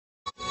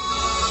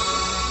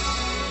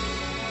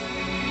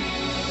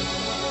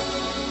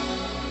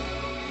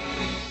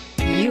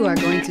You are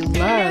going to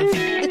love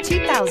the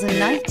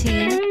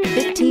 2019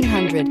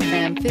 1500.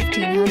 Ram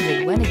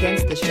 1500 went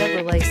against the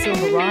Chevrolet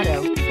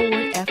Silverado,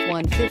 Ford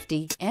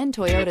F-150, and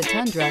Toyota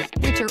Tundra,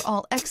 which are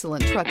all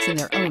excellent trucks in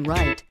their own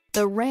right.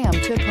 The Ram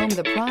took home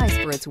the prize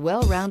for its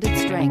well-rounded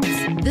strengths.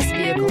 This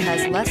vehicle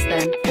has less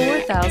than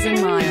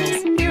 4,000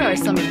 miles. Here are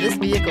some of this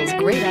vehicle's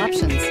great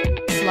options: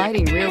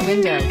 sliding rear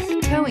window,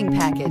 towing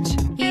package,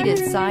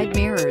 heated side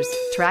mirrors,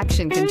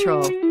 traction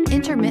control,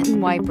 intermittent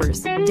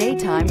wipers,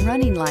 daytime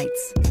running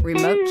lights,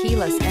 remote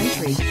keyless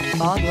entry,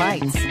 fog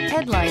lights,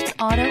 headlights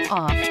auto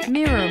off,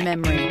 mirror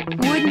memory.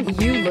 Wouldn't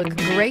you look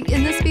great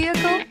in this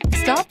vehicle?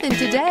 Stop in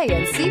today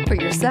and see for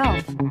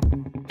yourself.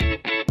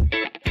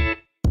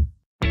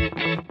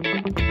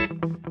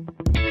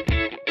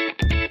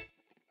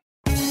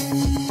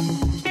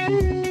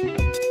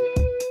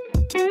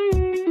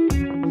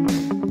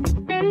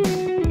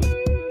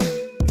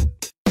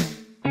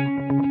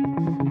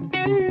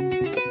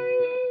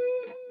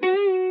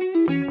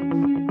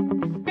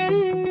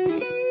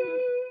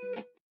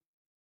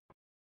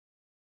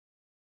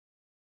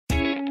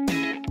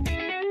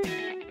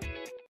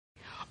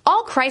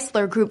 All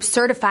Chrysler Group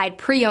certified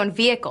pre-owned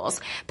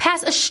vehicles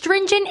pass a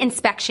stringent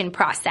inspection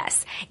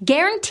process,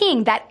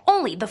 guaranteeing that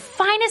only the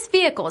finest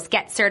vehicles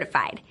get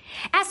certified.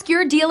 Ask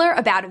your dealer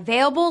about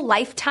available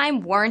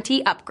lifetime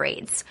warranty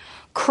upgrades.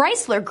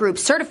 Chrysler Group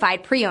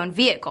certified pre-owned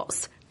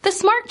vehicles, the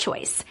smart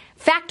choice,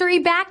 factory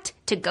backed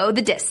to go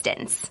the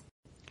distance.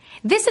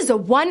 This is a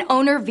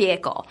one-owner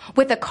vehicle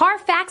with a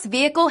Carfax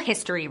Vehicle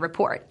History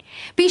Report.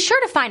 Be sure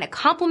to find a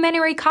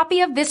complimentary copy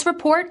of this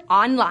report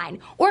online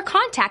or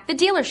contact the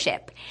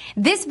dealership.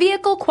 This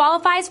vehicle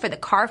qualifies for the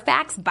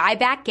Carfax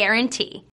Buyback Guarantee.